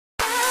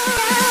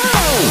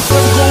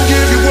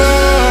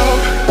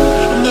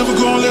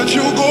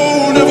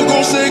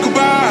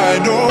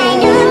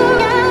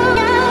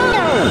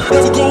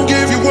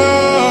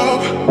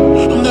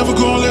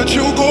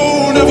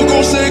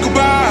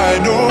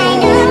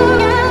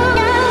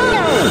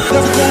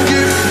Never gon'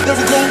 give,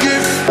 never gon'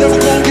 give, never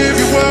gon' give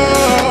you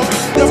up.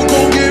 Never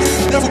gon' give,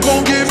 never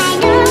gon' give.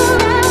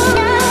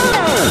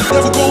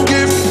 Never gon'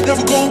 give,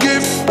 never gon'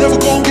 give, never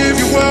gon' give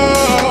you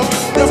up.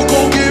 Never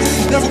gon' give,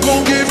 never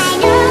gon' give.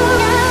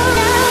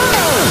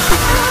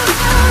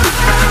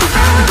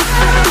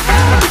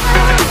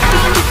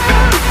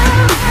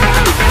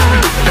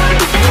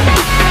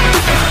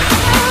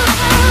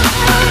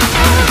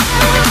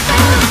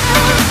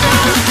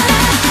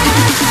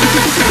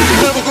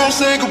 Never gonna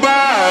say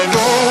goodbye,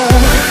 no.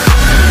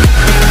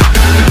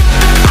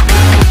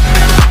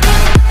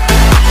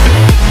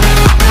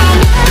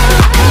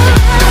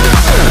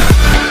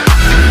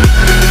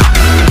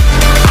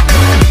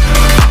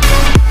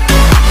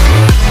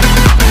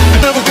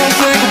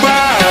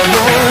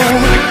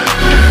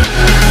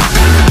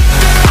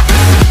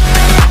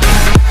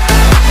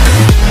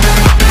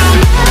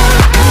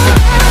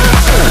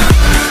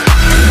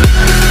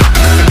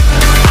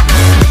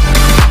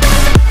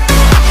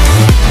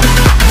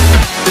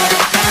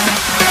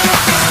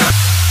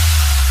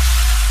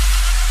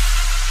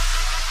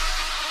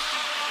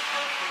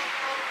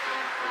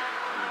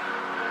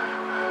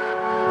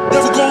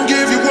 Never gonna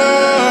give you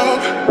up.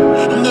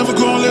 I'm never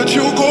gonna let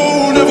you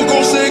go. Never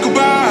gonna say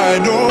goodbye,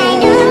 no.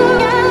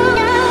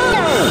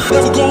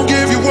 Never gonna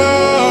give you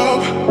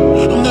up.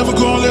 I'm never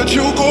gonna let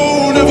you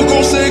go. Never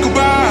gonna say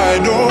goodbye,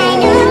 no.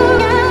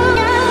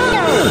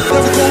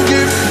 Never gonna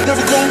give,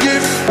 never gonna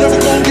give, never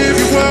gonna give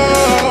you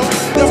up.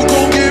 Never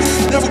gonna give,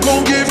 never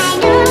gonna give.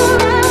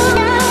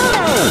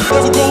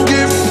 Never gonna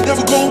give,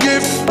 never gonna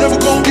give, never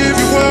gonna give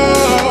you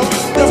up.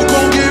 Never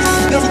gonna give,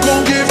 never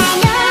gonna give.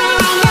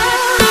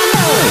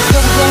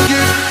 Never gonna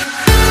give,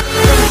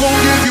 never gonna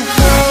give you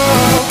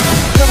up.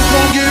 Never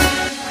gonna give,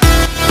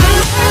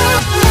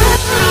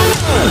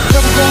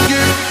 never gonna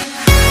give,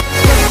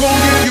 never gonna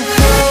give you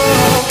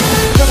up.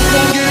 Never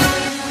gonna give.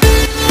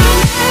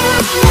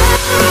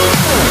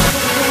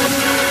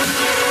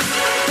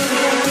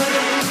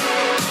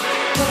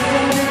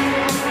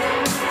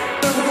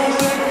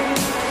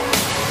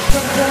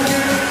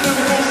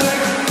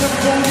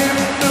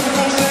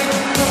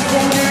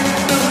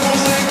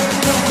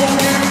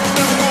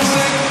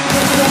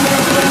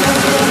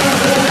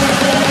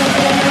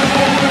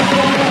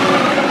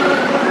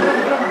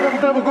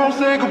 Never gonna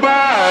say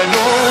goodbye,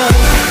 no.